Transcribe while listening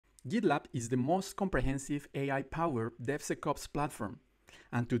GitLab is the most comprehensive AI-powered DevSecOps platform,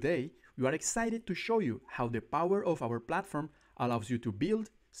 and today we are excited to show you how the power of our platform allows you to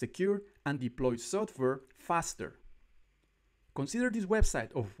build, secure, and deploy software faster. Consider this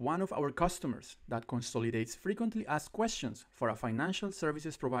website of one of our customers that consolidates frequently asked questions for a financial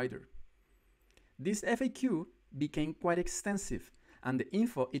services provider. This FAQ became quite extensive, and the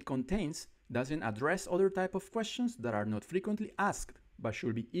info it contains doesn't address other type of questions that are not frequently asked, but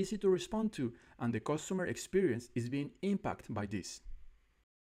should be easy to respond to, and the customer experience is being impacted by this.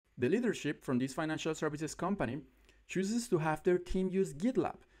 The leadership from this financial services company chooses to have their team use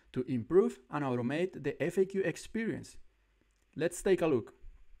GitLab to improve and automate the FAQ experience. Let's take a look.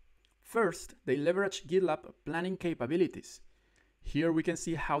 First, they leverage GitLab planning capabilities. Here we can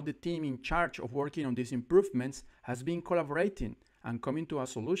see how the team in charge of working on these improvements has been collaborating and coming to a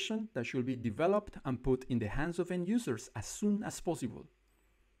solution that should be developed and put in the hands of end users as soon as possible.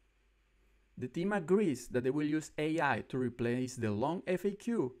 The team agrees that they will use AI to replace the long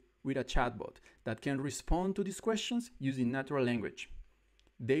FAQ with a chatbot that can respond to these questions using natural language.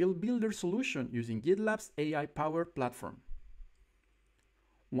 They'll build their solution using GitLab's AI-powered platform.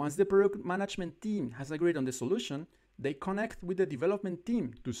 Once the product management team has agreed on the solution, they connect with the development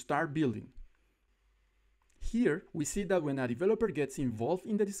team to start building. Here, we see that when a developer gets involved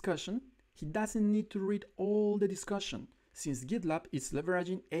in the discussion, he doesn't need to read all the discussion, since GitLab is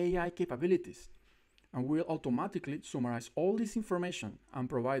leveraging AI capabilities and will automatically summarize all this information and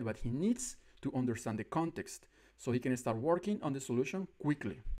provide what he needs to understand the context, so he can start working on the solution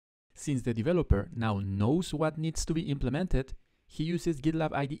quickly. Since the developer now knows what needs to be implemented, he uses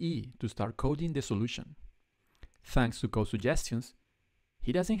GitLab IDE to start coding the solution. Thanks to code suggestions,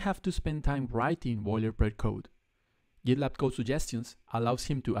 he doesn't have to spend time writing boilerplate code. GitLab Code Suggestions allows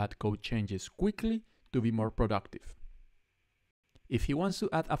him to add code changes quickly to be more productive. If he wants to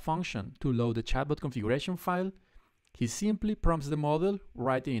add a function to load the chatbot configuration file, he simply prompts the model,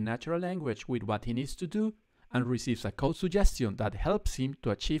 writing in natural language with what he needs to do, and receives a code suggestion that helps him to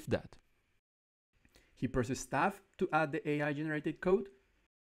achieve that. He presses Tab to add the AI-generated code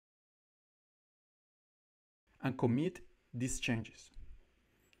and commit these changes.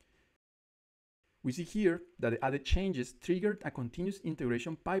 We see here that the added changes triggered a continuous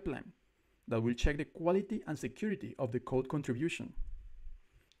integration pipeline that will check the quality and security of the code contribution.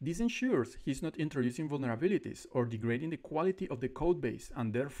 This ensures he's not introducing vulnerabilities or degrading the quality of the code base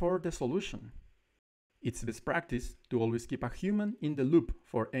and therefore the solution. It's best practice to always keep a human in the loop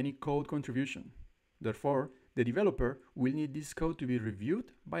for any code contribution. Therefore, the developer will need this code to be reviewed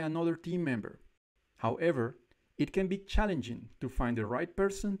by another team member. However, it can be challenging to find the right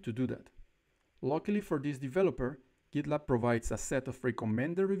person to do that. Luckily for this developer, GitLab provides a set of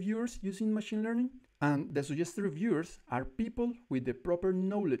recommended reviewers using machine learning, and the suggested reviewers are people with the proper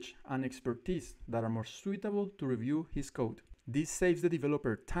knowledge and expertise that are more suitable to review his code. This saves the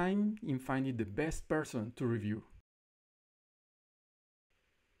developer time in finding the best person to review.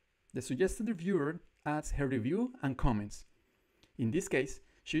 The suggested reviewer adds her review and comments. In this case,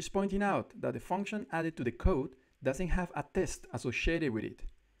 she is pointing out that the function added to the code doesn't have a test associated with it,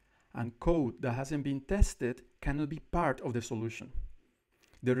 and code that hasn't been tested cannot be part of the solution.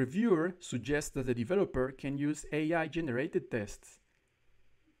 The reviewer suggests that the developer can use AI-generated tests.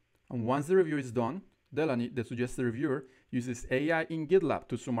 And once the review is done, Delaney, the suggested reviewer, uses AI in GitLab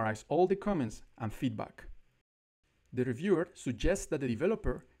to summarize all the comments and feedback. The reviewer suggests that the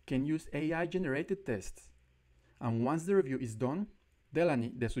developer can use AI-generated tests. And once the review is done,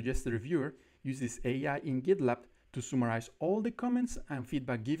 Delaney, the suggested reviewer, uses AI in GitLab to summarize all the comments and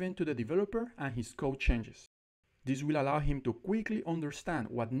feedback given to the developer and his code changes. This will allow him to quickly understand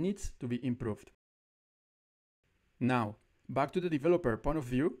what needs to be improved. Now, back to the developer point of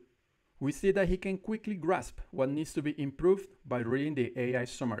view, we see that he can quickly grasp what needs to be improved by reading the AI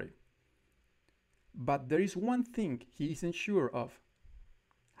summary. But there is one thing he isn't sure of: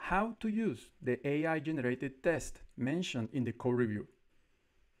 how to use the AI-generated test mentioned in the code review.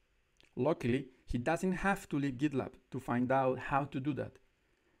 Luckily, he doesn't have to leave GitLab to find out how to do that,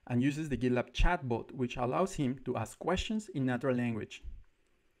 and uses the GitLab Chatbot, which allows him to ask questions in natural language.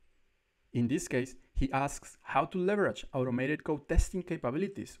 In this case, he asks how to leverage automated code testing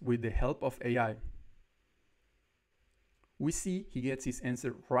capabilities with the help of AI. We see he gets his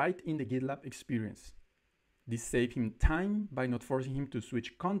answer right in the GitLab experience. This saves him time by not forcing him to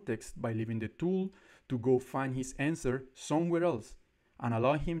switch context by leaving the tool to go find his answer somewhere else, and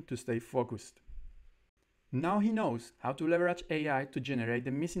allow him to stay focused. Now he knows how to leverage AI to generate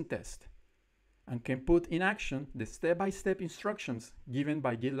the missing test, and can put in action the step-by-step instructions given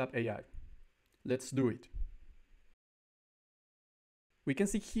by GitLab AI. Let's do it. We can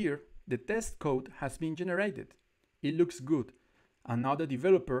see here the test code has been generated. It looks good, and now the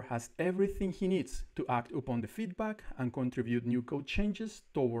developer has everything he needs to act upon the feedback and contribute new code changes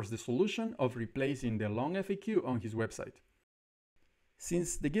towards the solution of replacing the long FAQ on his website.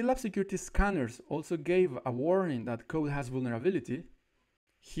 Since the GitLab security scanners also gave a warning that code has vulnerability,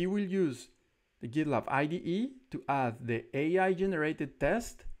 he will use the GitLab IDE to add the AI-generated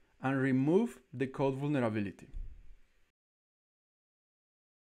test and remove the code vulnerability.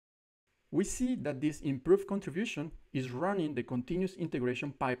 We see that this improved contribution is running the continuous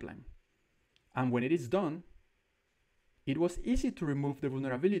integration pipeline. And when it is done, it was easy to remove the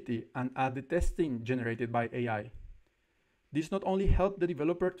vulnerability and add the testing generated by AI. This not only helped the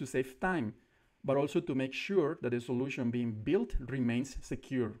developer to save time, but also to make sure that the solution being built remains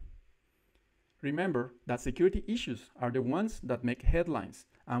secure. Remember that security issues are the ones that make headlines,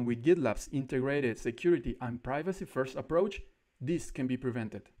 and with GitLab's integrated security and privacy-first approach, this can be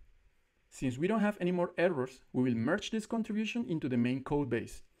prevented. Since we don't have any more errors, we will merge this contribution into the main code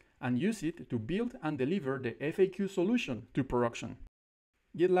base and use it to build and deliver the FAQ solution to production.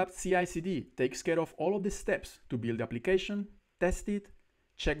 GitLab CI/CD takes care of all of the steps to build the application, test it,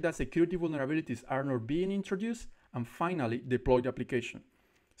 check that security vulnerabilities are not being introduced, and finally deploy the application,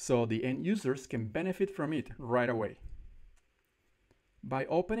 so the end users can benefit from it right away. By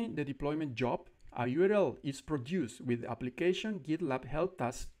opening the deployment job, a URL is produced with the application GitLab helped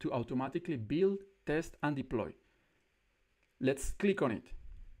us to automatically build, test, and deploy. Let's click on it.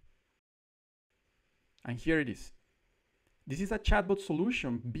 And here it is. This is a chatbot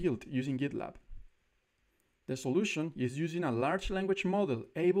solution built using GitLab. The solution is using a large language model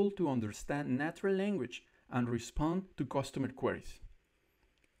able to understand natural language and respond to customer queries.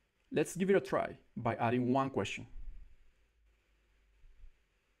 Let's give it a try by adding one question.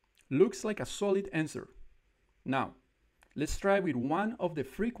 Looks like a solid answer. Now, let's try with one of the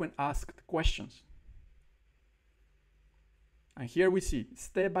frequent asked questions. And here we see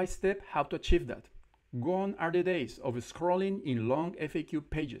step by step how to achieve that. Gone are the days of scrolling in long FAQ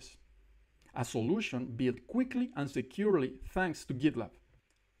pages. A solution built quickly and securely thanks to GitLab.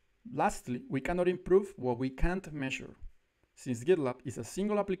 Lastly, we cannot improve what we can't measure. Since GitLab is a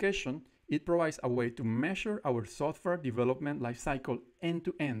single application, it provides a way to measure our software development lifecycle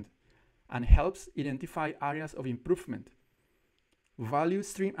end-to-end and helps identify areas of improvement. Value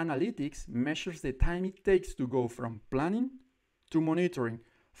Stream Analytics measures the time it takes to go from planning to monitoring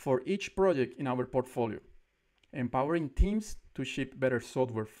for each project in our portfolio, empowering teams to ship better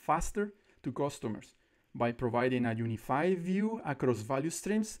software faster to customers by providing a unified view across value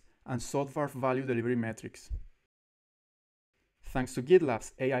streams and software value delivery metrics. Thanks to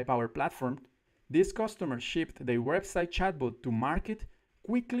GitLab's AI-powered platform, these customers shipped their website chatbot to market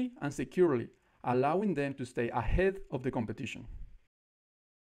quickly and securely, allowing them to stay ahead of the competition.